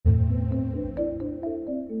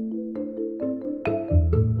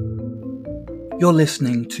You're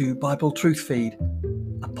listening to Bible Truth Feed,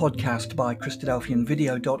 a podcast by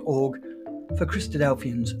Christadelphianvideo.org for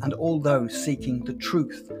Christadelphians and all those seeking the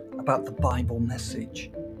truth about the Bible message.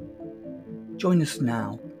 Join us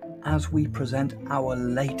now as we present our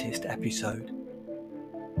latest episode.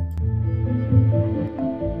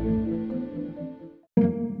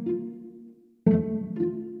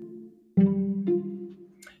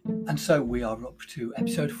 And so we are up to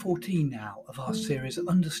episode 14 now of our series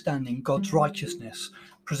Understanding God's Righteousness,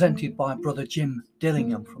 presented by Brother Jim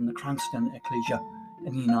Dillingham from the Cranston Ecclesia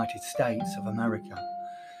in the United States of America.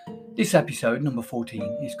 This episode, number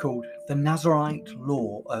 14, is called The Nazarite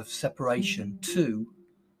Law of Separation To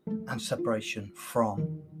and Separation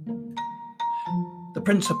From. The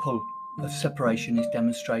principle of separation is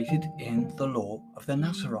demonstrated in the law of the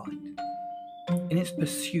Nazarite, in its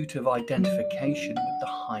pursuit of identification with the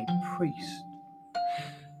high priest.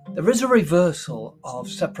 There is a reversal of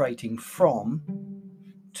separating from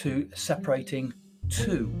to separating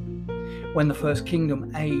to, when the First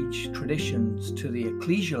Kingdom age traditions to the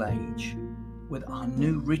ecclesial age with our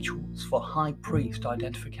new rituals for high priest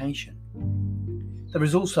identification. There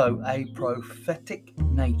is also a prophetic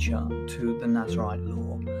nature to the Nazarite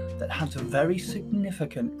law that has a very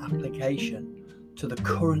significant application to the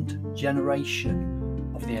current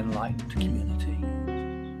generation of the enlightened community.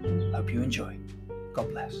 Hope you enjoy. God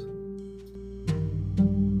bless.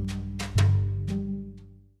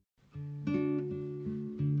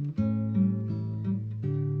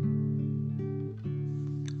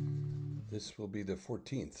 This will be the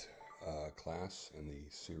 14th class in the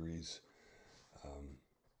series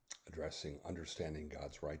addressing understanding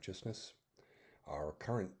God's righteousness. Our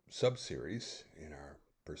current sub-series in our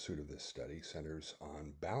pursuit of this study centers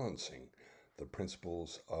on balancing the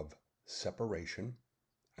principles of separation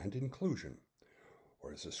and inclusion,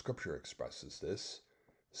 or as the scripture expresses this,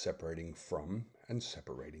 separating from and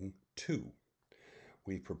separating to.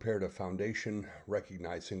 We've prepared a foundation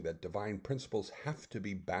recognizing that divine principles have to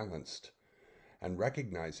be balanced, and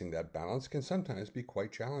recognizing that balance can sometimes be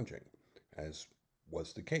quite challenging, as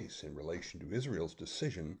was the case in relation to Israel's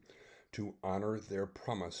decision to honor their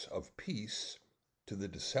promise of peace to the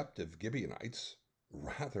deceptive Gibeonites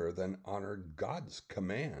rather than honor God's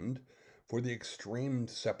command for the extreme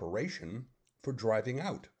separation for driving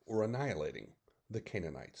out or annihilating the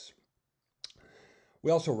Canaanites.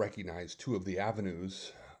 We also recognize two of the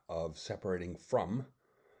avenues of separating from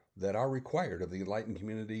that are required of the enlightened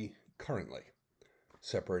community currently: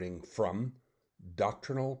 separating from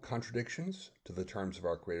doctrinal contradictions to the terms of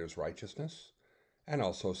our Creator's righteousness, and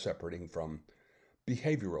also separating from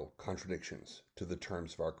behavioral contradictions to the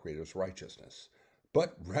terms of our Creator's righteousness,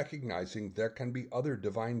 but recognizing there can be other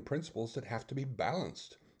divine principles that have to be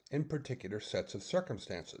balanced in particular sets of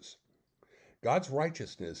circumstances. God's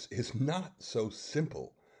righteousness is not so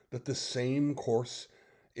simple that the same course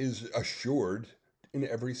is assured in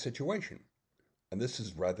every situation, and this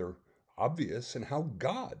is rather obvious in how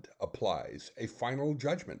God applies a final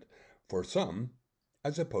judgment for some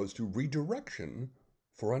as opposed to redirection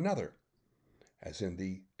for another, as in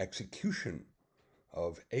the execution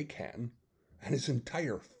of Achan and his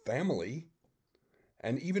entire family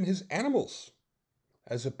and even his animals,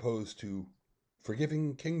 as opposed to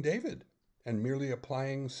forgiving King David and merely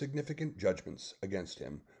applying significant judgments against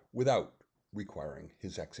him without requiring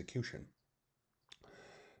his execution.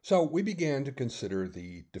 So we began to consider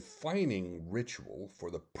the defining ritual for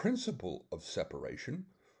the principle of separation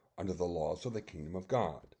under the laws of the kingdom of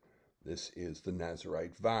God. This is the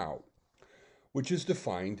Nazarite vow, which is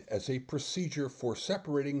defined as a procedure for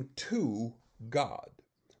separating to God,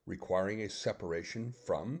 requiring a separation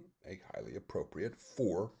from a highly appropriate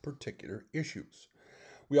for particular issues.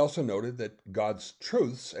 We also noted that God's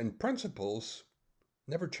truths and principles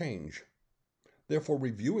never change. Therefore,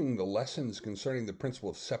 reviewing the lessons concerning the principle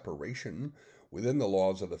of separation within the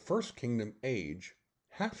laws of the First Kingdom age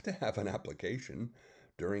have to have an application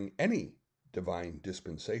during any divine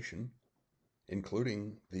dispensation,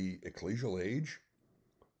 including the ecclesial age,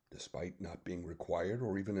 despite not being required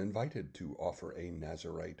or even invited to offer a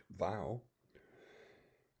Nazarite vow.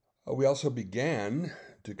 We also began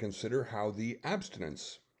to consider how the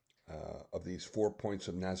abstinence of these 4 points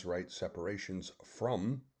of Nazarite separations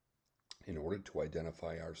from, in order to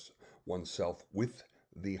identify oneself with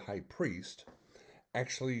the high priest,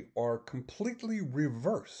 actually are completely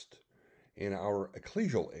reversed in our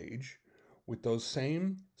ecclesial age, with those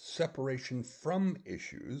same separation from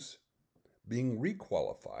issues being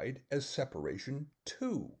requalified as separation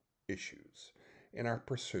to issues in our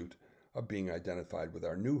pursuit of being identified with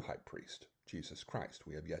our new high priest, Jesus Christ.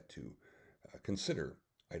 We have yet to consider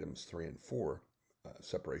items 3 and 4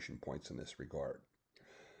 separation points in this regard.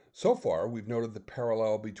 So far, we've noted the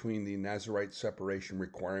parallel between the Nazirite separation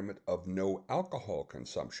requirement of no alcohol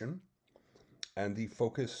consumption and the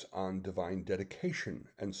focus on divine dedication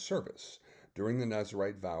and service during the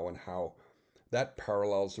Nazirite vow, and how that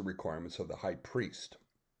parallels the requirements of the high priest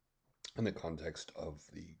in the context of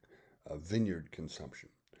the vineyard consumption.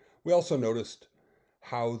 We also noticed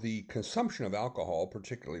how the consumption of alcohol,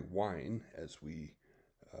 particularly wine, as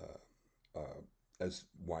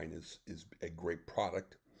wine is a great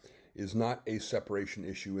product, is not a separation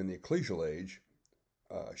issue in the ecclesial age.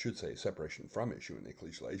 I should say separation from issue in the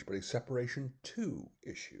ecclesial age, but a separation to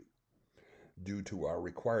issue due to our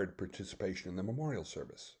required participation in the memorial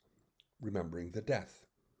service, remembering the death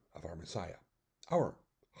of our Messiah, our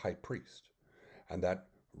high priest, and that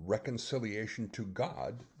reconciliation to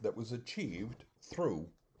God that was achieved through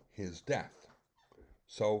his death.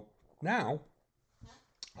 So now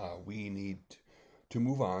we need to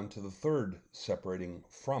move on to the third separating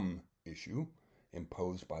from issue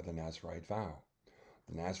imposed by the Nazirite vow.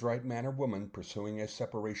 The Nazirite man or woman pursuing a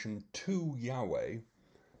separation to Yahweh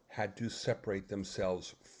had to separate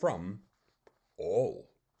themselves from all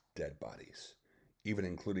dead bodies, even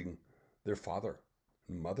including their father,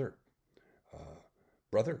 mother,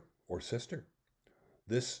 brother, or sister.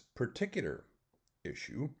 This particular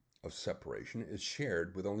issue of separation is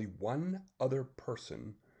shared with only one other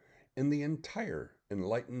person in the entire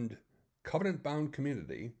enlightened, covenant-bound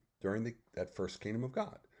community during that first kingdom of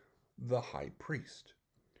God, the high priest.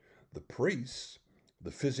 The priests,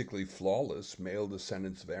 the physically flawless male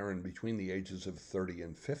descendants of Aaron between the ages of 30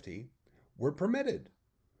 and 50, were permitted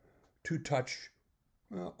to touch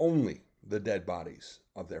only the dead bodies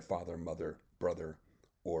of their father, mother, brother,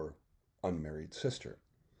 or unmarried sister,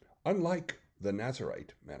 unlike the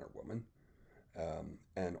Nazirite man or woman,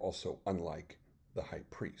 and also unlike the high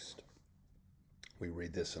priest. We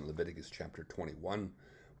read this in Leviticus chapter 21.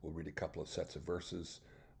 We'll read a couple of sets of verses,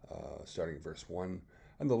 starting in verse 1.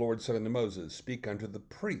 And the Lord said unto Moses, Speak unto the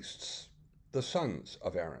priests, the sons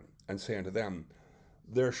of Aaron, and say unto them,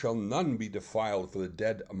 There shall none be defiled for the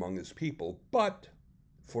dead among his people, but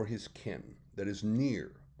for his kin that is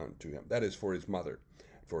near unto him, that is, for his mother,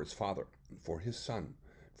 for his father, and for his son,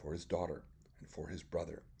 for his daughter, and for his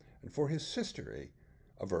brother, and for his sister,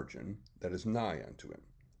 a virgin that is nigh unto him,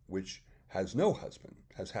 which has no husband,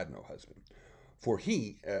 has had no husband.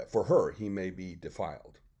 For her he may be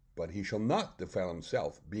defiled, but he shall not defile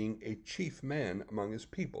himself, being a chief man among his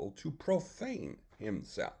people, to profane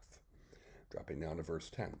himself. Dropping down to verse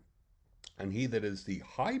 10. And he that is the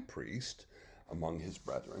high priest among his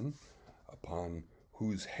brethren, upon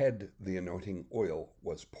whose head the anointing oil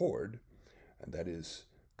was poured, and that is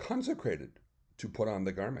consecrated to put on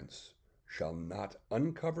the garments, shall not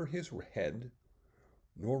uncover his head,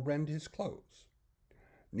 nor rend his clothes.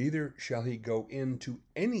 Neither shall he go into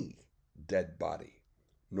any dead body,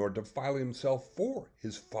 nor defile himself for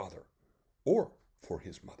his father or for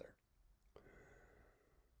his mother.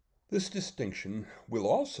 This distinction will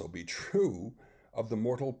also be true of the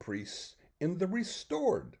mortal priests in the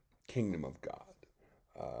restored kingdom of God.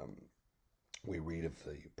 We read of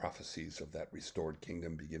the prophecies of that restored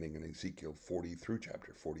kingdom beginning in Ezekiel 40 through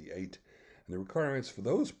chapter 48, and the requirements for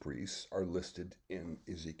those priests are listed in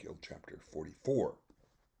Ezekiel chapter 44.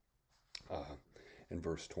 In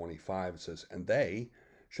verse 25 it says, And they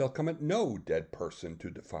shall come at no dead person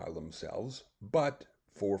to defile themselves, but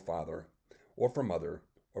for father, or for mother,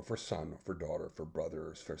 or for son, or for daughter, for brother,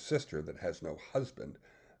 or for sister that has no husband,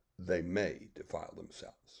 they may defile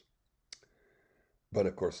themselves. But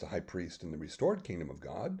of course, the high priest in the restored kingdom of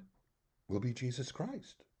God will be Jesus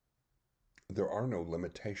Christ. There are no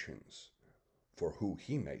limitations for who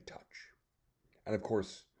he may touch. And of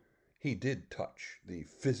course, he did touch the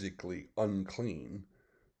physically unclean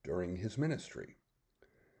during his ministry,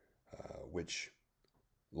 which,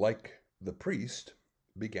 like the priest,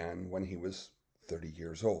 began when he was 30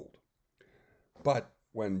 years old. But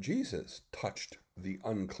when Jesus touched the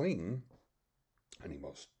unclean, and he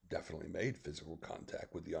most definitely made physical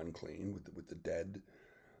contact with the unclean, with the dead,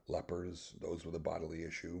 lepers, those with a bodily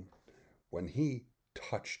issue, when he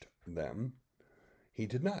touched them, he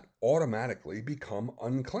did not automatically become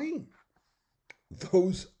unclean.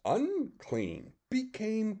 Those unclean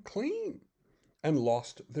became clean and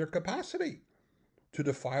lost their capacity to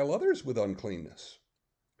defile others with uncleanness.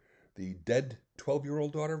 The dead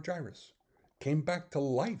 12-year-old daughter of Jairus came back to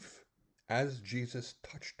life as Jesus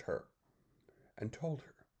touched her and told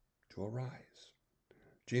her to arise.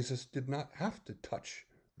 Jesus did not have to touch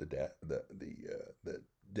the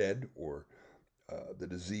dead or the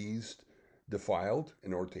diseased, defiled,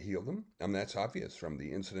 in order to heal them. And that's obvious from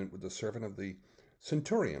the incident with the servant of the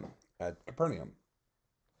centurion at Capernaum.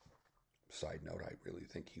 Side note, I really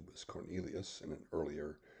think he was Cornelius in an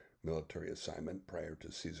earlier military assignment prior to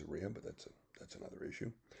Caesarea, but that's another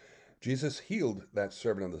issue. Jesus healed that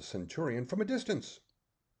servant of the centurion from a distance,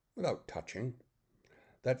 without touching.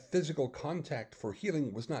 That physical contact for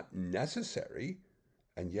healing was not necessary,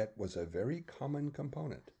 and yet was a very common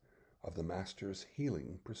component of the Master's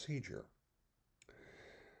healing procedure.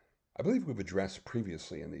 I believe we've addressed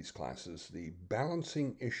previously in these classes the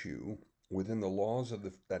balancing issue within the laws of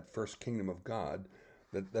that first kingdom of God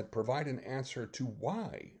that provide an answer to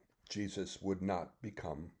why Jesus would not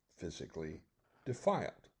become physically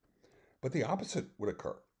defiled. But the opposite would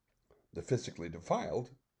occur. The physically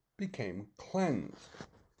defiled became cleansed.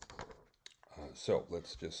 So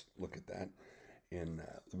let's just look at that. In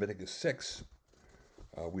Leviticus 6,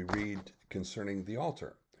 we read concerning the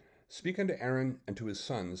altar. Speak unto Aaron and to his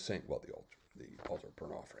sons, saying, well, the altar of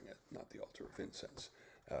burnt offering, not the altar of incense.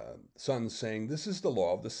 Sons saying, this is the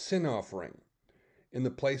law of the sin offering. In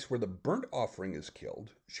the place where the burnt offering is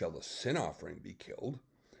killed, shall the sin offering be killed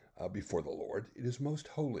before the Lord. It is most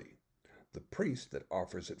holy. The priest that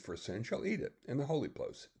offers it for sin shall eat it. In the holy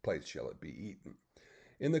place shall it be eaten.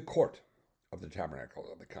 In the court of the tabernacle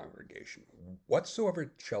of the congregation,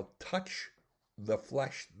 whatsoever shall touch the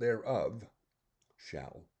flesh thereof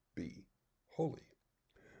shall be holy.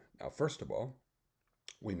 Now, first of all,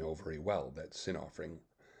 we know very well that sin offering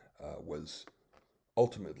was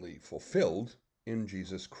ultimately fulfilled in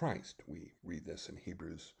Jesus Christ. We read this in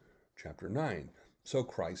Hebrews chapter 9. So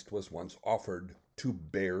Christ was once offered to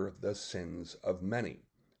bear the sins of many,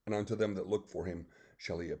 and unto them that look for him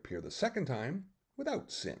shall he appear the second time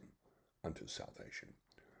without sin unto salvation.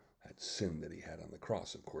 That sin that he had on the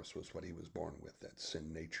cross, of course, was what he was born with, that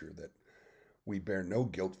sin nature that we bear no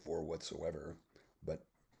guilt for whatsoever, but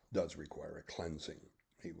does require a cleansing.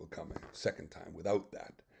 He will come a second time without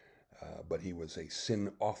that, but he was a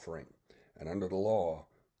sin offering, and under the law,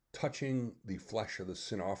 touching the flesh of the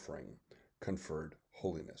sin offering conferred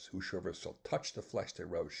holiness. Whosoever shall touch the flesh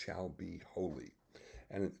thereof shall be holy.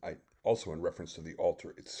 And also in reference to the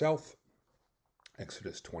altar itself,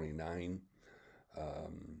 Exodus 29,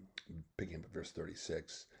 picking up at verse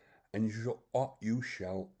 36, and you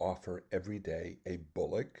shall offer every day a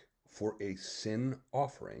bullock for a sin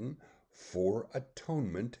offering for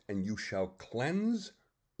atonement, and you shall cleanse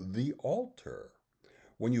the altar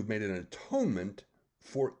when you've made an atonement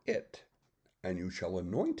for it, and you shall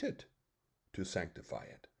anoint it to sanctify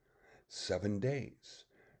it. 7 days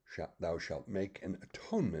thou shalt make an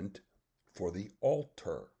atonement for the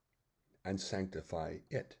altar and sanctify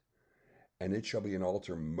it. And it shall be an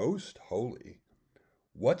altar most holy.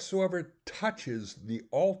 Whatsoever touches the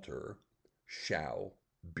altar shall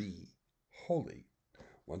be holy.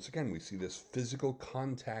 Once again, we see this physical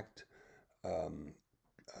contact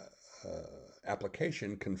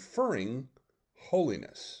application conferring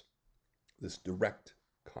holiness, this direct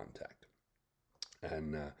contact.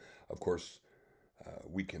 And of course,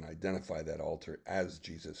 we can identify that altar as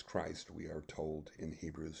Jesus Christ. We are told in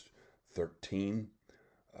Hebrews 13,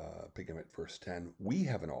 picking up at verse 10, we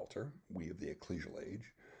have an altar, we of the ecclesial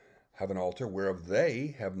age, have an altar whereof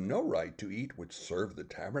they have no right to eat which serve the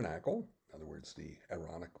tabernacle. In other words, the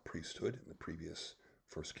Aaronic priesthood in the previous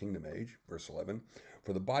First Kingdom age. Verse 11,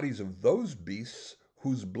 for the bodies of those beasts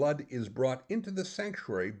whose blood is brought into the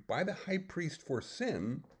sanctuary by the high priest for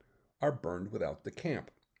sin are burned without the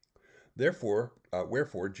camp. Therefore,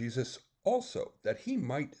 wherefore Jesus also, that he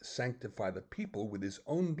might sanctify the people with his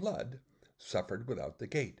own blood, suffered without the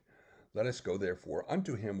gate. Let us go therefore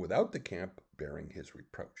unto him without the camp, bearing his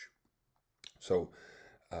reproach. So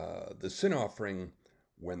the sin offering,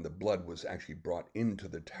 when the blood was actually brought into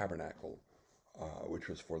the tabernacle, which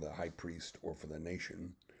was for the high priest or for the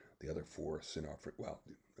nation, the other four sin offering,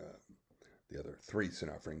 the other three sin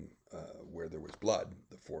offering where there was blood,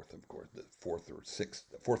 the fourth, of course, the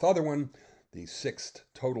fourth other one, the sixth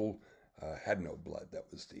total had no blood. That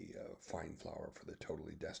was the fine flour for the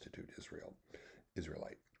totally destitute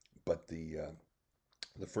Israelite. But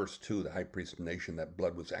the first two, the high priest nation, that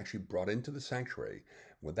blood was actually brought into the sanctuary.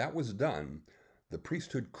 When that was done, the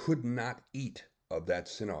priesthood could not eat of that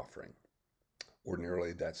sin offering.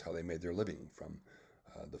 Ordinarily, that's how they made their living, from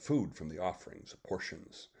the food from the offerings,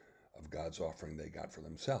 portions of God's offering they got for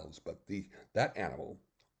themselves. But that animal,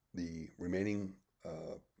 the remaining,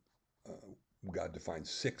 God defines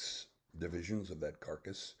 6 divisions of that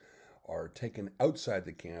carcass, are taken outside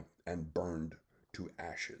the camp and burned to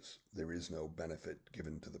ashes. There is no benefit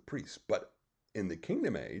given to the priests. But in the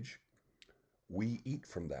kingdom age, we eat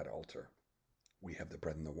from that altar. We have the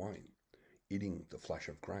bread and the wine, eating the flesh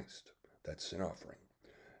of Christ, that sin offering.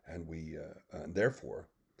 And therefore,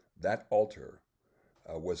 that altar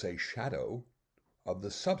was a shadow of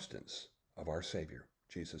the substance of our Savior,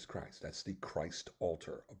 Jesus Christ. That's the Christ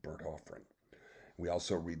altar, a burnt offering. We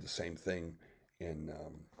also read the same thing in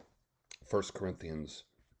 1 Corinthians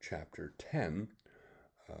chapter 10.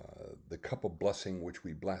 The cup of blessing which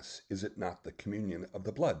we bless, is it not the communion of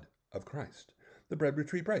the blood of Christ? The bread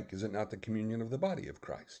which we break, is it not the communion of the body of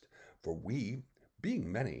Christ? For we,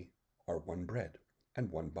 being many, are one bread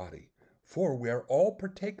and one body. For we are all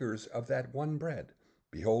partakers of that one bread.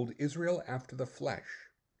 Behold, Israel after the flesh.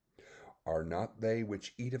 Are not they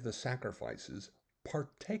which eat of the sacrifices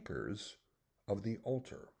partakers of the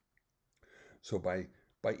altar? So by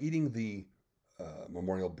eating the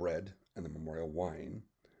memorial bread and the memorial wine,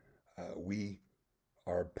 we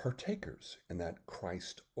are partakers in that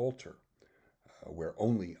Christ altar, where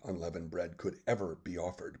only unleavened bread could ever be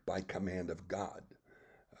offered by command of God.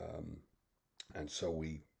 And so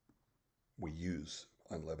we use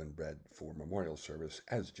unleavened bread for memorial service,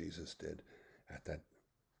 as Jesus did at that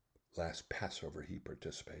last Passover he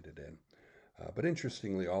participated in. But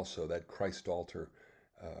interestingly also, that Christ altar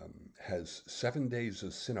has 7 days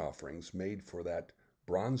of sin offerings made for that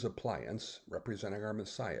bronze appliance representing our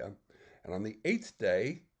Messiah. And on the 8th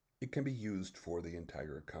day, it can be used for the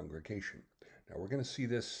entire congregation. Now we're going to see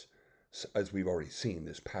this, as we've already seen,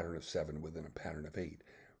 this pattern of 7 within a pattern of 8.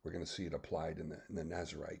 We're going to see it applied in the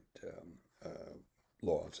Nazarite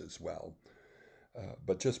laws as well.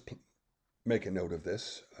 But just make a note of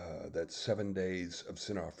this, that 7 days of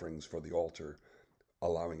sin offerings for the altar,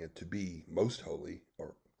 allowing it to be most holy,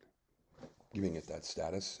 or giving it that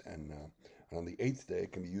status. And on the 8th day,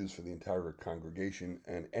 it can be used for the entire congregation,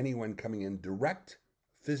 and anyone coming in direct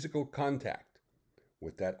physical contact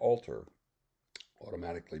with that altar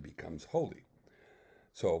automatically becomes holy.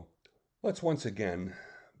 So let's once again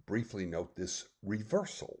briefly note this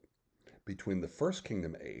reversal between the first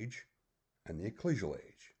kingdom age and the ecclesial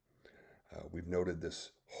age. We've noted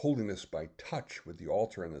this holiness by touch with the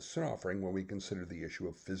altar and the sin offering when we consider the issue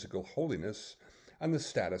of physical holiness and the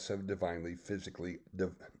status of a divinely physical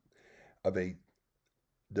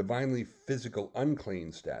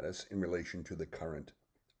unclean status in relation to the current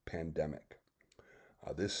pandemic.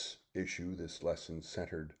 This lesson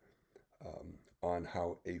centered on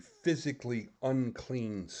how a physically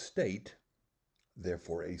unclean state,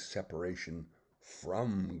 therefore a separation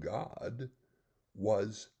from God,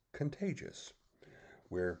 was contagious,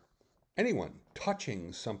 where anyone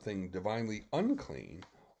touching something divinely unclean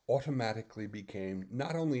automatically became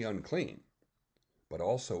not only unclean, but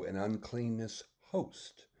also an uncleanness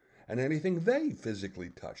host. And anything they physically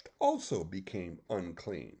touched also became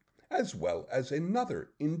unclean, as well as another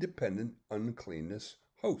independent uncleanness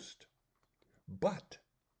host. But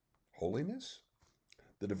holiness,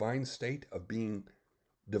 the divine state of being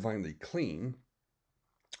divinely clean,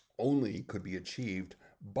 only could be achieved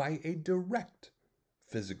by a direct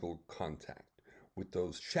physical contact with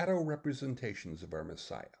those shadow representations of our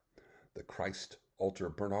Messiah, the Christ altar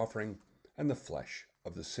burnt offering and the flesh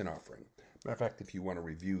of the sin offering. Matter of fact, if you want to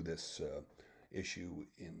review this issue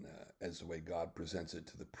as the way God presents it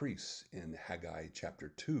to the priests in Haggai chapter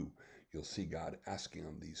 2, you'll see God asking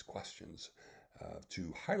them these questions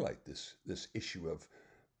to highlight this issue of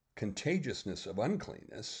contagiousness of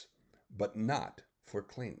uncleanness, but not for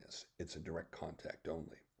cleanness. It's a direct contact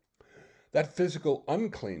only. That physical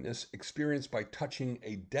uncleanness experienced by touching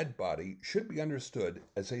a dead body should be understood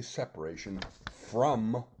as a separation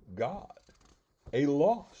from God, a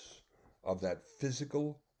loss of that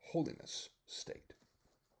physical holiness state.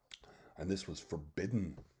 And this was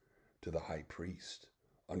forbidden to the high priest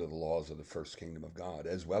under the laws of the first kingdom of God,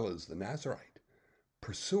 as well as the Nazarite,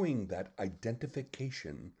 pursuing that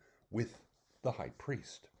identification with the high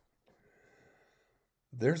priest.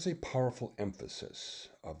 There's a powerful emphasis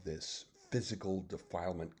of this physical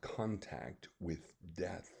defilement contact with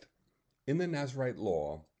death in the Nazarite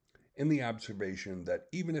law, in the observation that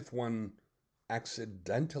even if one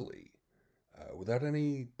accidentally, without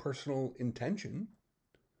any personal intention,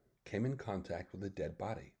 came in contact with a dead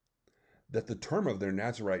body, that the term of their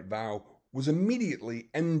Nazarite vow was immediately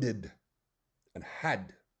ended and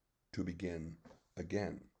had to begin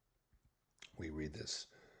again. We read this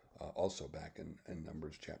also back in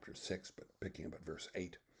Numbers chapter 6, but picking up at verse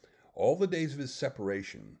 8. All the days of his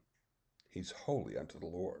separation, he's holy unto the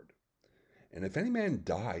Lord. And if any man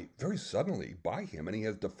die very suddenly by him, and he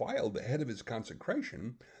has defiled the head of his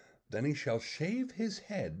consecration, then he shall shave his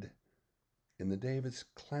head in the day of his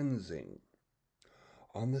cleansing.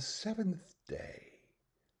 On the 7th day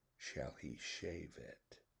shall he shave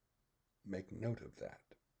it. Make note of that.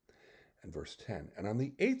 And verse 10, and on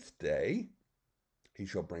the 8th day he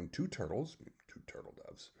shall bring 2 turtles, 2 turtle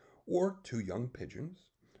doves, or 2 young pigeons,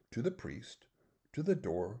 to the priest, to the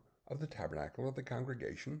door of the tabernacle of the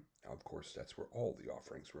congregation. Now, of course, that's where all the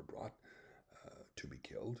offerings were brought to be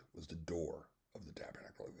killed, was the door of the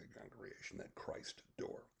tabernacle of the congregation, that Christ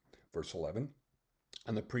door. Verse 11,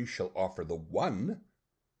 and the priest shall offer the one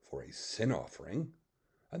for a sin offering,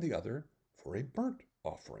 and the other for a burnt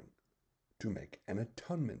offering, to make an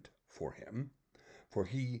atonement for him, for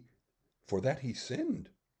that he sinned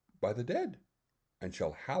by the dead, and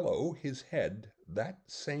shall hallow his head that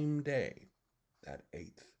same day, that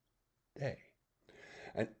 8th day.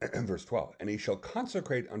 And verse 12, and he shall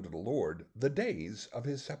consecrate unto the Lord the days of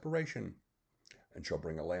his separation, and shall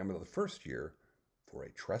bring a lamb of the first year for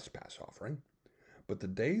a trespass offering, but the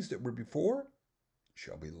days that were before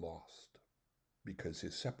shall be lost, because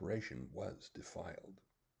his separation was defiled.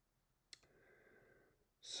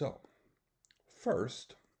 So,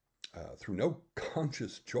 first, through no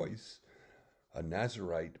conscious choice, a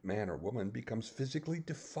Nazirite man or woman becomes physically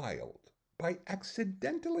defiled by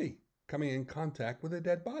accidentally coming in contact with a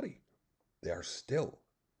dead body. They are still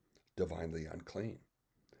divinely unclean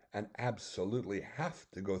and absolutely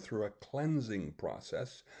have to go through a cleansing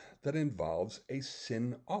process that involves a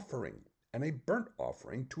sin offering and a burnt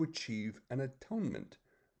offering to achieve an atonement,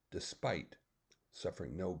 despite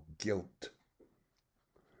suffering no guilt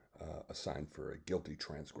assigned for a guilty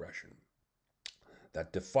transgression.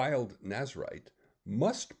 That defiled Nazirite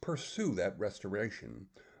must pursue that restoration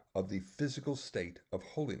of the physical state of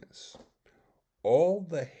holiness. All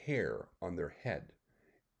the hair on their head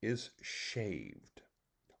is shaved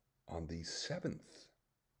on the 7th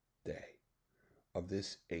day of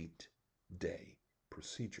this 8-day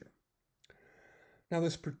procedure. Now,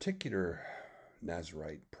 this particular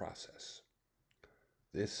Nazirite process,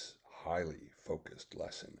 this highly focused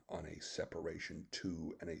lesson on a separation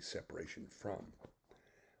to and a separation from,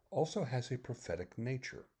 also has a prophetic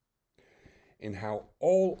nature in how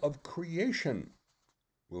all of creation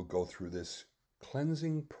will go through this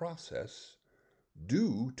cleansing process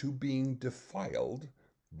due to being defiled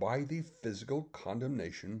by the physical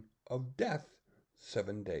condemnation of death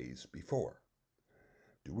 7 days before.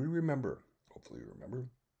 Do we remember, hopefully you remember,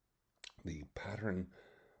 the pattern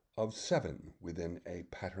of 7 within a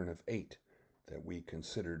pattern of 8 that we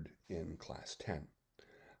considered in class 10?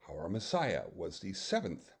 How our Messiah was the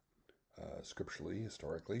 7th, scripturally,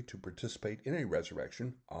 historically, to participate in a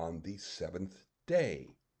resurrection on the 7th day,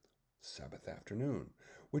 Sabbath afternoon,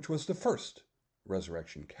 which was the first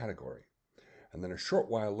resurrection category. And then a short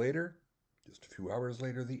while later, just a few hours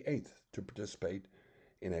later, the 8th, to participate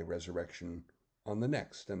in a resurrection on the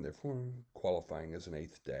next, and therefore qualifying as an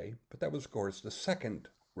 8th day. But that was, of course, the second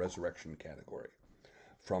resurrection category,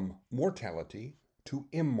 from mortality to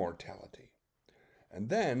immortality. And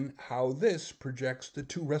then how this projects the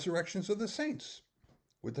 2 resurrections of the saints,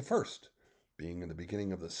 with the first being in the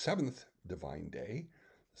beginning of the 7th divine day,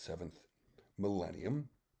 the 7th millennium,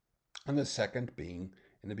 and the second being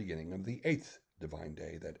in the beginning of the 8th divine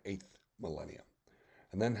day, that 8th millennium.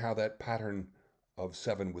 And then how that pattern of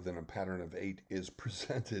 7 within a pattern of 8 is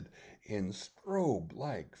presented in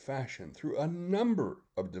strobe-like fashion through a number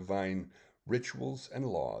of divine rituals and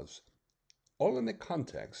laws, all in the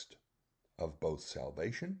context of both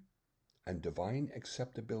salvation and divine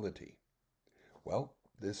acceptability. Well,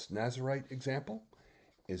 this Nazirite example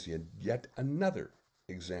is yet another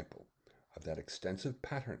example of that extensive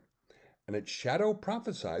pattern, and its shadow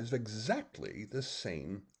prophesies exactly the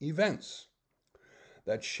same events.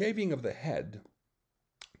 That shaving of the head,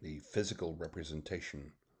 the physical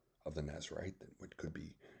representation of the Nazirite, that could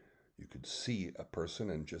be, you could see a person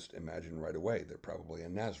and just imagine right away they're probably a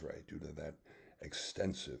Nazirite due to that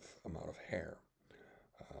extensive amount of hair,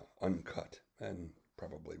 uncut and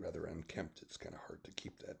probably rather unkempt. It's kind of hard to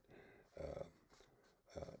keep that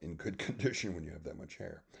in good condition when you have that much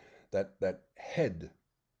hair. That head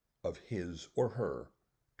of his or her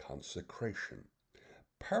consecration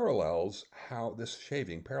parallels how this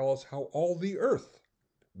shaving parallels how all the earth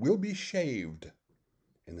will be shaved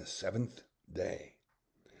in the 7th day.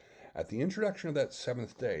 At the introduction of that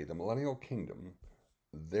 7th day, the millennial kingdom,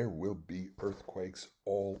 there will be earthquakes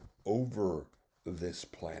all over this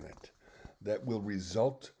planet that will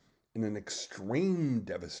result in an extreme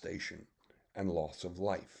devastation and loss of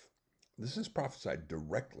life. This is prophesied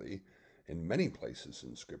directly in many places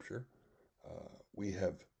in Scripture. We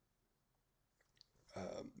have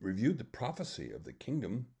reviewed the prophecy of the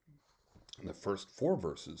kingdom in the first 4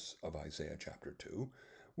 verses of Isaiah chapter 2,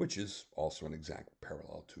 which is also an exact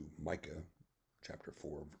parallel to Micah chapter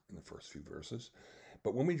 4 in the first few verses.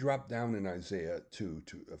 But when we drop down in Isaiah 2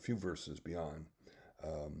 to a few verses beyond,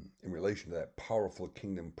 in relation to that powerful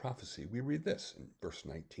kingdom prophecy, we read this in verse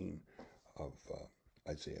 19 of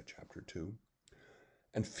Isaiah chapter 2.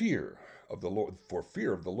 And fear of the Lord, for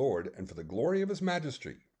fear of the Lord and for the glory of his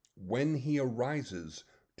majesty, when he arises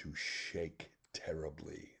to shake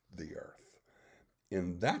terribly the earth.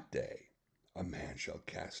 In that day, a man shall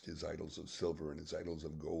cast his idols of silver and his idols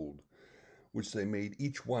of gold, which they made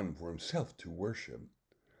each one for himself to worship,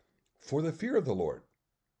 for the fear of the Lord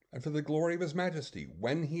and for the glory of his majesty,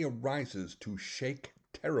 when he arises to shake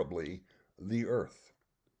terribly the earth.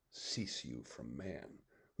 Cease you from man,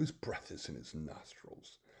 whose breath is in his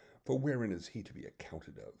nostrils, for wherein is he to be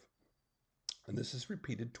accounted of? And this is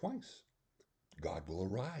repeated twice. God will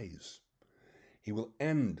arise. He will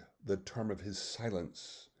end the term of his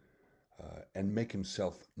silence and make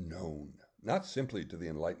himself known, not simply to the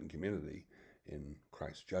enlightened community in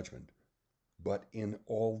Christ's judgment, but in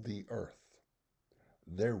all the earth.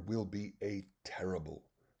 There will be a terrible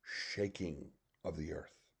shaking of the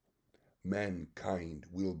earth. Mankind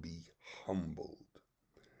will be humbled.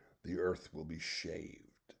 The earth will be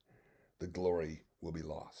shaved. The glory will be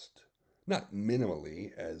lost. Not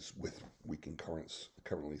minimally, as we can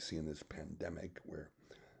currently see in this pandemic, where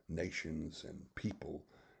nations and people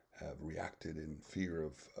have reacted in fear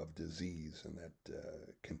of disease and that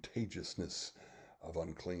contagiousness of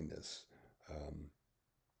uncleanness.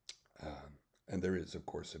 And there is, of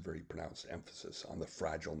course, a very pronounced emphasis on the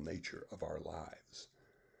fragile nature of our lives.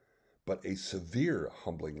 But a severe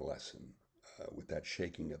humbling lesson with that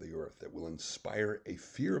shaking of the earth that will inspire a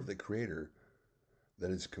fear of the Creator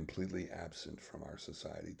that is completely absent from our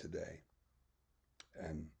society today.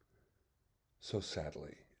 And so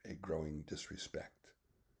sadly, a growing disrespect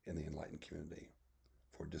in the enlightened community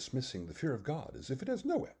for dismissing the fear of God as if it has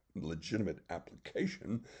no legitimate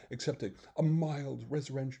application except a mild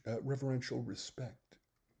reverential respect.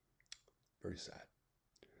 Very sad.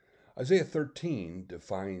 Isaiah 13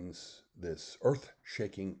 defines this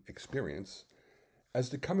earth-shaking experience as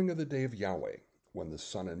the coming of the day of Yahweh, when the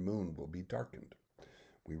sun and moon will be darkened.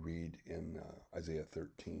 We read in Isaiah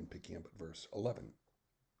 13, picking up at verse 11,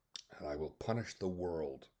 and I will punish the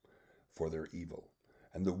world for their evil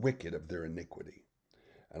and the wicked of their iniquity.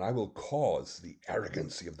 And I will cause the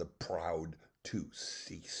arrogancy of the proud to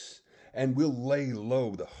cease, and will lay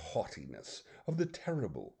low the haughtiness of the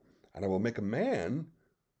terrible. And I will make a man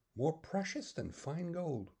more precious than fine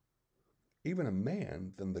gold, even a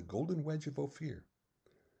man than the golden wedge of Ophir.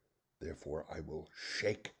 Therefore I will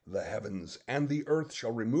shake the heavens, and the earth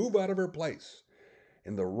shall remove out of her place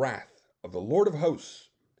in the wrath of the Lord of hosts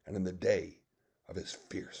and in the day of his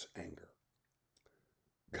fierce anger.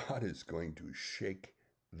 God is going to shake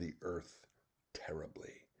the earth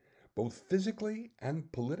terribly, both physically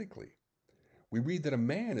and politically. We read that a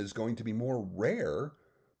man is going to be more rare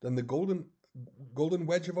than the golden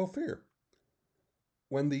wedge of Ophir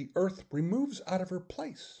when the earth removes out of her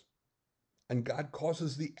place and God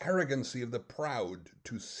causes the arrogancy of the proud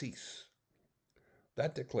to cease.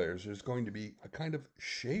 That declares there's going to be a kind of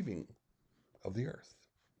shaving of the earth.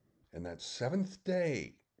 And that seventh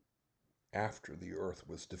day after the earth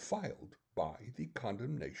was defiled by the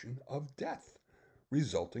condemnation of death,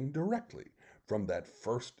 resulting directly from that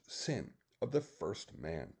first sin of the first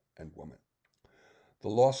man and woman. The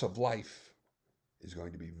loss of life is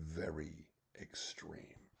going to be very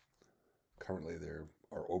extreme. Currently, there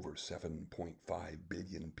are over 7.5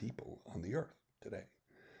 billion people on the earth today.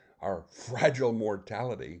 Our fragile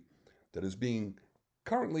mortality that is being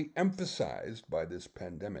currently emphasized by this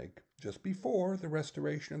pandemic just before the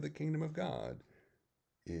restoration of the kingdom of God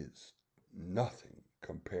is nothing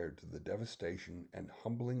compared to the devastation and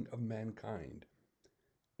humbling of mankind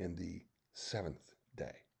in the seventh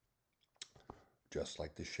day. Just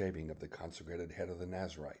like the shaving of the consecrated head of the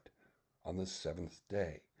Nazarite on the seventh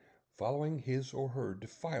day, following his or her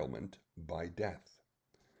defilement by death.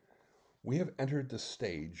 We have entered the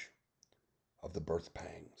stage of the birth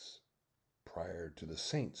pangs, prior to the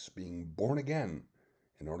saints being born again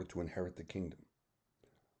in order to inherit the kingdom.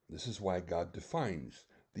 This is why God defines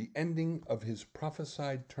the ending of his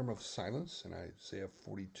prophesied term of silence in Isaiah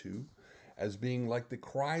 42 as being like the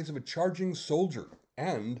cries of a charging soldier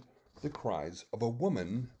and the cries of a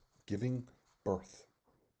woman giving birth.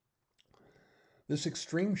 This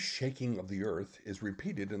extreme shaking of the earth is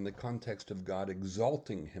repeated in the context of God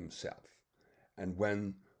exalting himself, and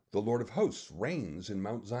when the Lord of hosts reigns in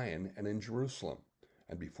Mount Zion and in Jerusalem,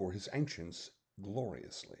 and before his ancients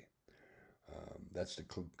gloriously. That's the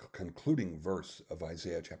concluding verse of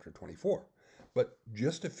Isaiah chapter 24. But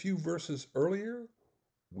just a few verses earlier,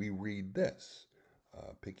 we read this,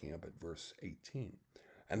 picking up at verse 18.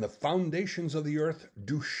 And the foundations of the earth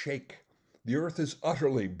do shake. The earth is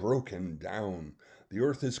utterly broken down. The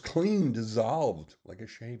earth is clean dissolved like a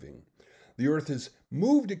shaving. The earth is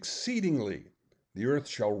moved exceedingly. The earth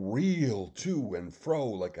shall reel to and fro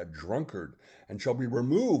like a drunkard, and shall be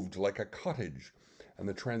removed like a cottage, and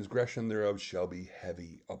the transgression thereof shall be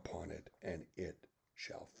heavy upon it, and it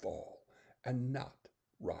shall fall, and not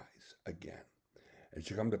rise again. And it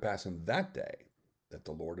shall come to pass in that day that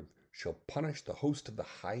the Lord shall punish the host of the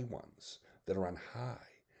high ones that are on high,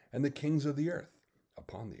 and the kings of the earth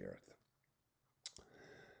upon the earth.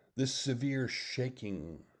 This severe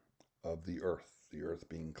shaking of the earth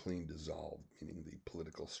being clean dissolved, meaning the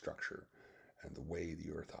political structure and the way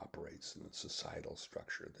the earth operates and the societal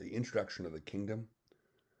structure. The introduction of the kingdom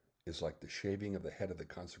is like the shaving of the head of the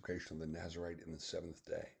consecration of the Nazarite in the seventh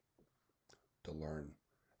day, to learn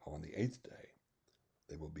how on the eighth day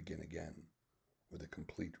they will begin again with a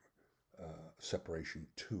complete separation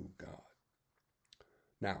to God.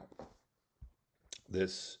 Now,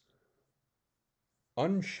 this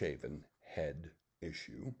unshaven head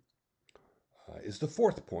issue is the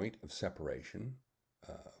fourth point of separation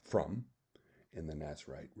from in the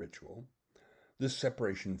Nazarite ritual. This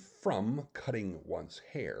separation from cutting one's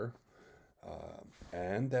hair,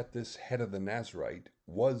 and that this head of the Nazarite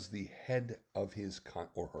was the head of his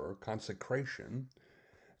or her consecration.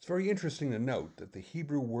 It's very interesting to note that the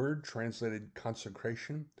Hebrew word translated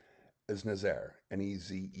consecration is Nezer,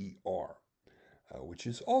 N-E-Z-E-R, which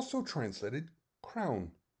is also translated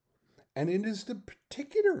crown. And it is the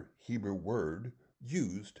particular Hebrew word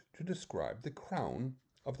used to describe the crown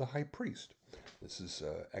of the high priest. This is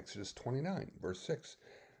Exodus 29, verse 6.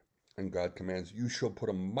 And God commands, you shall put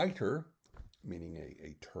a mitre, meaning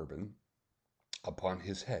a turban, upon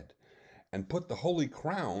his head, and put the holy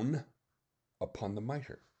crown upon the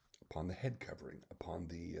mitre, upon the head covering, upon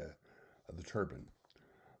the turban.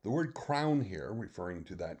 The word crown here, referring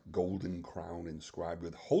to that golden crown inscribed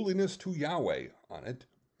with holiness to Yahweh on it,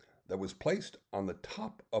 that was placed on the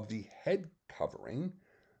top of the head covering,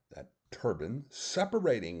 that turban,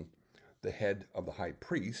 separating the head of the high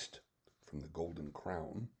priest from the golden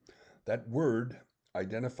crown. That word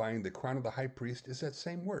identifying the crown of the high priest is that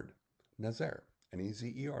same word, Nezer,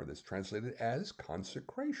 N-E-Z-E-R, that's translated as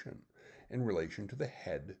consecration in relation to the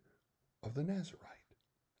head of the Nazarite.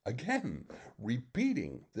 Again,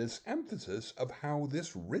 repeating this emphasis of how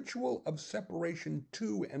this ritual of separation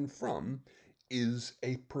to and from is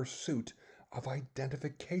a pursuit of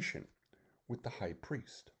identification with the high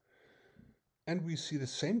priest. And we see the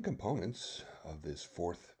same components of this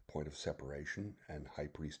fourth point of separation and high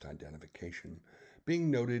priest identification being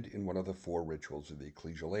noted in one of the four rituals of the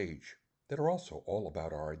ecclesial age that are also all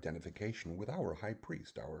about our identification with our high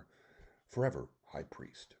priest, our forever high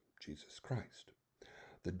priest, Jesus Christ.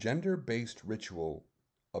 The gender-based ritual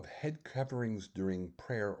of head coverings during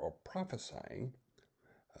prayer or prophesying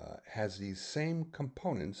has these same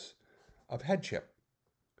components of headship,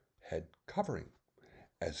 head covering,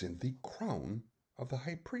 as in the crown of the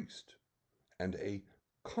high priest, and a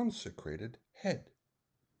consecrated head.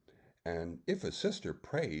 And if a sister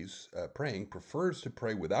praying prefers to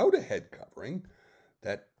pray without a head covering,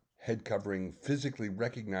 that head covering physically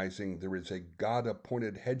recognizing there is a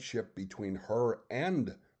God-appointed headship between her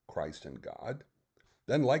and Christ and God,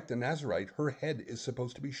 then like the Nazarite, her head is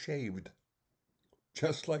supposed to be shaved.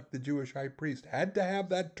 Just like the Jewish high priest had to have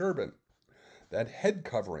that turban, that head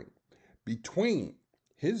covering between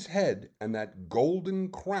his head and that golden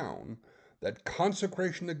crown, that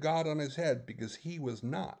consecration to God on his head, because he was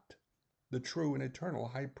not the true and eternal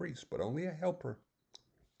high priest, but only a helper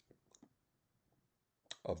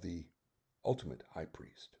of the ultimate high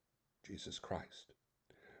priest, Jesus Christ.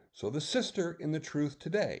 So the sister in the truth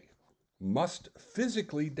today must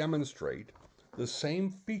physically demonstrate the same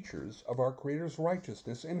features of our Creator's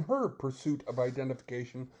righteousness in her pursuit of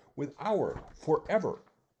identification with our forever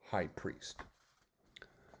high priest.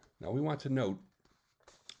 Now we want to note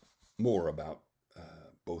more about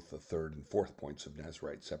both the third and fourth points of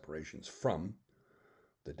Nazarite separations from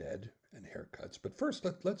the dead and haircuts. But first,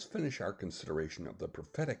 let's finish our consideration of the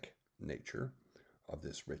prophetic nature of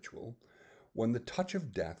this ritual when the touch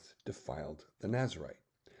of death defiled the Nazarite.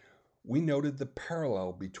 We noted the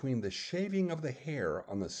parallel between the shaving of the hair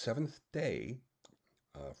on the seventh day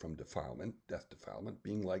from defilement, death defilement,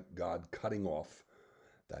 being like God cutting off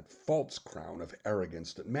that false crown of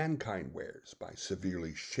arrogance that mankind wears by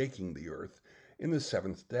severely shaking the earth in the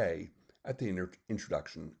seventh day at the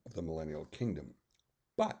introduction of the millennial kingdom.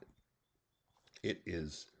 But it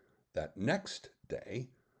is that next day,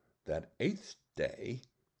 that eighth day,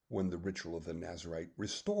 when the ritual of the Nazarite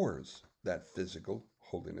restores that physical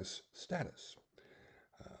holiness status.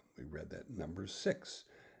 We read that in Numbers 6.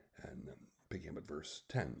 And picking up at verse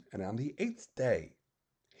 10. And on the 8th day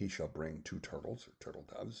he shall bring 2 turtles or turtle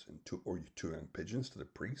doves and 2 young pigeons to the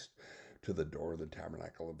priest to the door of the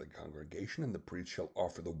tabernacle of the congregation, and the priest shall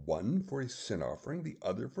offer the one for a sin offering, the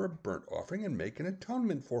other for a burnt offering, and make an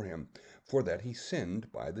atonement for him, for that he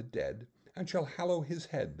sinned by the dead, and shall hallow his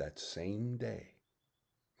head that same day.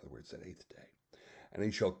 In other words, that 8th day. And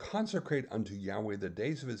he shall consecrate unto Yahweh the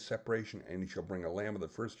days of his separation, and he shall bring a lamb of the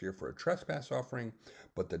first year for a trespass offering,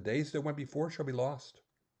 but the days that went before shall be lost,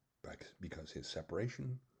 because his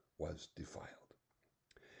separation was defiled.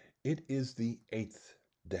 It is the 8th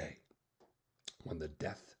day when the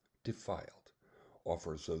death defiled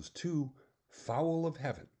offers those 2 fowl of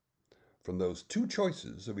heaven from those 2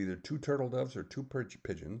 choices of either 2 turtle doves or 2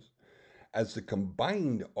 pigeons as the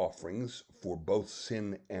combined offerings for both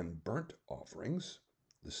sin and burnt offerings.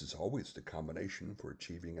 This is always the combination for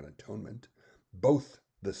achieving an atonement, both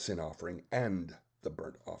the sin offering and the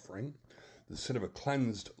burnt offering. The sin of a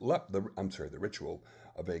cleansed the ritual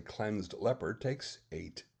of a cleansed leper takes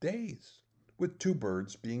 8 days, with 2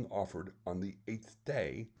 birds being offered on the 8th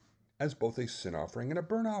day as both a sin offering and a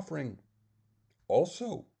burnt offering.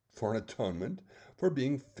 Also for an atonement for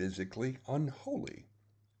being physically unholy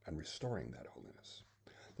and restoring that holiness.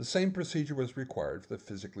 The same procedure was required for the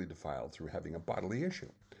physically defiled through having a bodily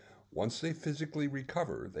issue. Once they physically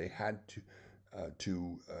recover, they had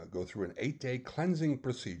to go through an 8-day cleansing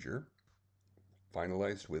procedure,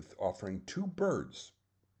 finalized with offering 2 birds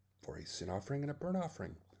for a sin offering and a burnt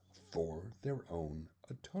offering for their own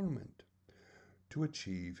atonement, to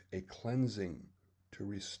achieve a cleansing, to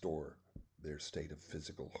restore their state of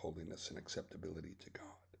physical holiness and acceptability to God.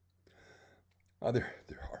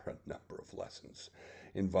 There are a number of lessons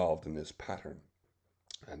involved in this pattern,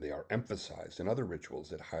 and they are emphasized in other rituals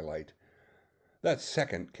that highlight that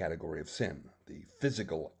second category of sin, the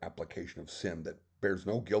physical application of sin that bears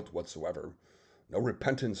no guilt whatsoever. No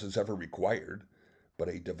repentance is ever required, but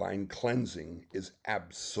a divine cleansing is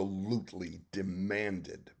absolutely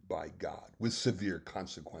demanded by God, with severe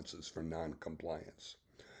consequences for non-compliance.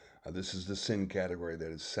 This is the sin category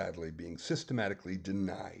that is sadly being systematically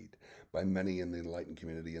denied by many in the enlightened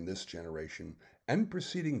community in this generation and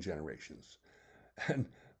preceding generations, and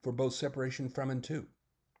for both separation from and to.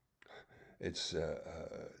 It's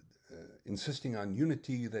insisting on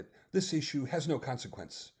unity, that this issue has no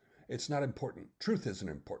consequence. It's not important. Truth isn't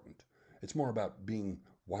important. It's more about being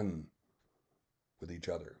one with each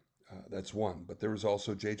other. That's one. But there was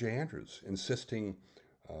also J.J. Andrews insisting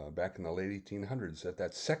back in the late 1800s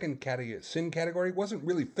that second sin category wasn't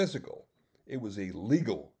really physical. It was a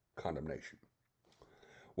legal condemnation.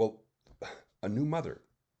 Well, a new mother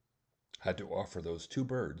had to offer those 2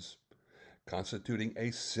 birds, constituting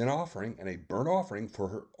a sin offering and a burnt offering for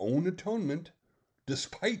her own atonement,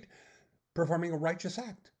 despite performing a righteous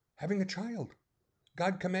act, having a child.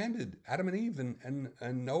 God commanded Adam and Eve and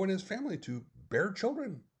Noah and his family to bear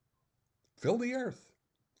children, fill the earth.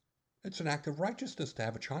 It's an act of righteousness to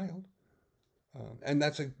have a child. And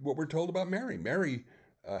that's what we're told about Mary. Mary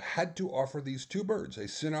had to offer these 2 birds, a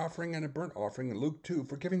sin offering and a burnt offering in Luke 2,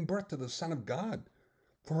 for giving birth to the Son of God,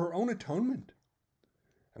 for her own atonement.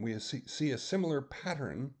 And we see a similar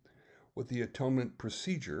pattern with the atonement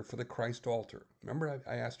procedure for the Christ altar. Remember,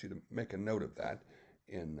 I asked you to make a note of that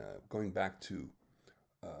in going back to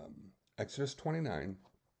Exodus 29.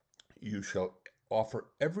 You shall offer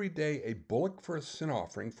every day a bullock for a sin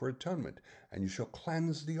offering for atonement, and you shall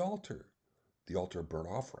cleanse the altar burnt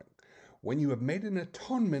offering, when you have made an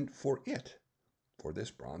atonement for it, for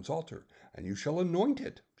this bronze altar, and you shall anoint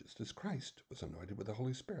it, just as Christ was anointed with the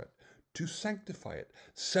Holy Spirit, to sanctify it.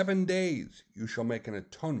 7 days you shall make an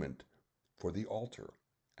atonement for the altar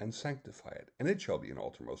and sanctify it, and it shall be an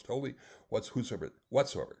altar most holy. Whatsoever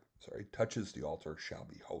touches the altar shall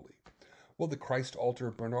be holy. Well, the Christ altar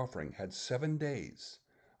burnt offering had 7 days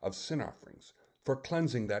of sin offerings for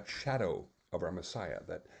cleansing that shadow of our Messiah,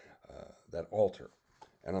 that altar.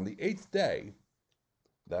 And on the 8th day,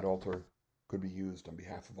 that altar could be used on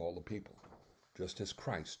behalf of all the people, just as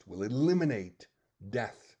Christ will eliminate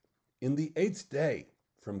death in the 8th day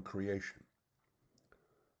from creation.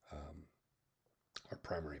 Our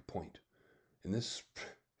primary point in this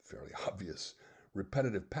fairly obvious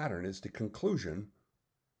repetitive pattern is the conclusion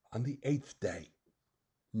on the 8th day,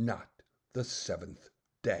 not the 7th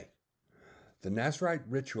day. The Nazirite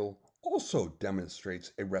ritual also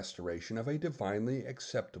demonstrates a restoration of a divinely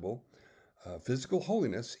acceptable physical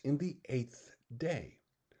holiness in the 8th day.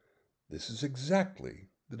 This is exactly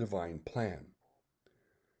the divine plan.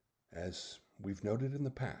 As we've noted in the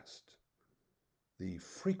past, the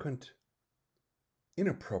frequent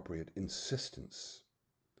inappropriate insistence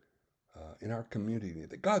in our community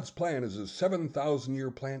that God's plan is a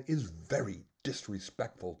 7,000-year plan is very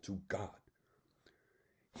disrespectful to God.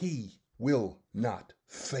 He will not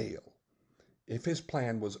fail. If his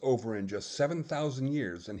plan was over in just 7,000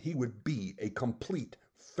 years, then he would be a complete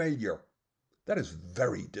failure. That is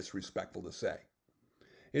very disrespectful to say.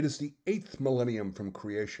 It is the 8th millennium from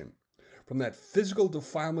creation, from that physical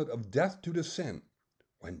defilement of death due to sin,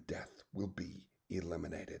 when death will be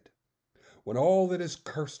eliminated, when all that is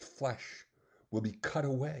cursed flesh will be cut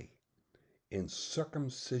away in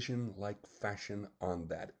circumcision-like fashion on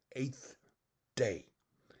that 8th day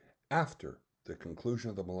after the conclusion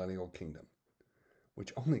of the millennial kingdom,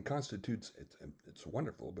 which only constitutes, it's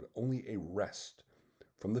wonderful, but only a rest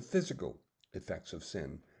from the physical effects of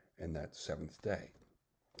sin in that 7th day.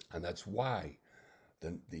 And that's why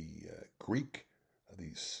the Greek,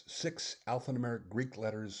 these 6 alphanumeric Greek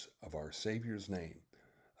letters of our Savior's name,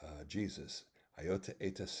 Jesus, iota,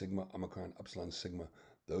 eta, sigma, omicron, epsilon, sigma,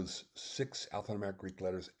 those 6 alphanumeric Greek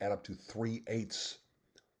letters add up to 3/8,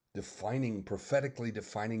 prophetically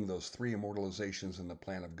defining those 3 immortalizations in the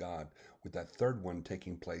plan of God, with that 3rd one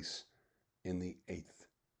taking place in the 8th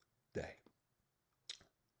day.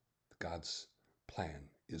 God's plan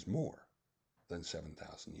is more than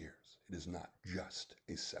 7,000 years. It is not just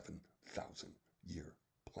a 7,000-year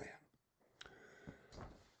plan.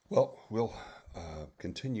 Well, we'll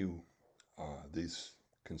continue this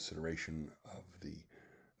consideration of the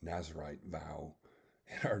Nazirite vow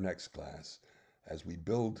in our next class as we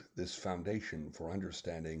build this foundation for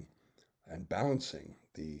understanding and balancing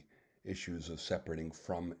the issues of separating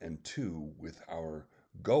from and to, with our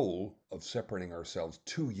goal of separating ourselves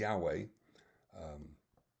to Yahweh,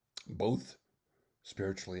 both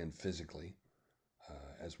spiritually and physically,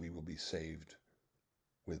 as we will be saved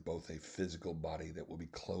with both a physical body that will be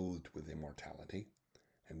clothed with immortality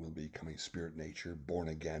and will become a spirit nature, born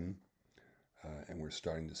again, and we're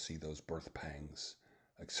starting to see those birth pangs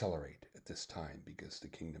accelerate at this time because the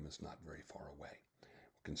kingdom is not very far away.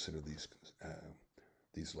 We'll consider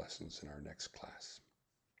these lessons in our next class.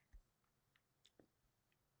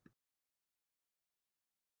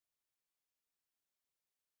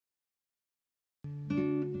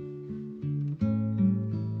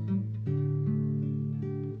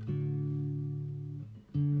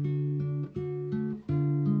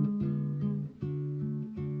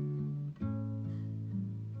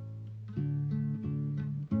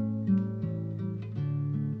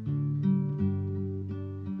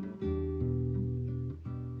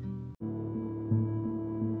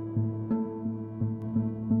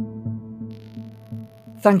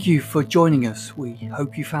 Thank you for joining us. We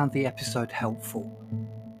hope you found the episode helpful.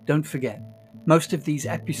 Don't forget, most of these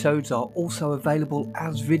episodes are also available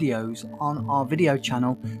as videos on our video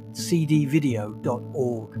channel,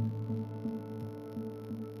 cdvideo.org.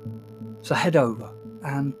 So head over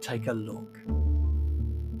and take a look.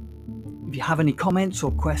 If you have any comments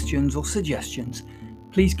or questions or suggestions,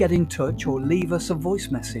 please get in touch or leave us a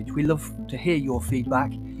voice message. We love to hear your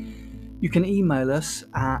feedback. You can email us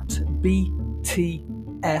at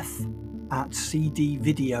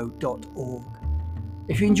btf@cdvideo.org.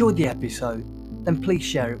 If you enjoyed the episode, then please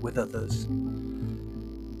share it with others.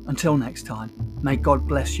 Until next time, may God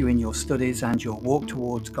bless you in your studies and your walk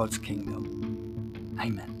towards God's kingdom.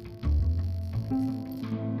 Amen.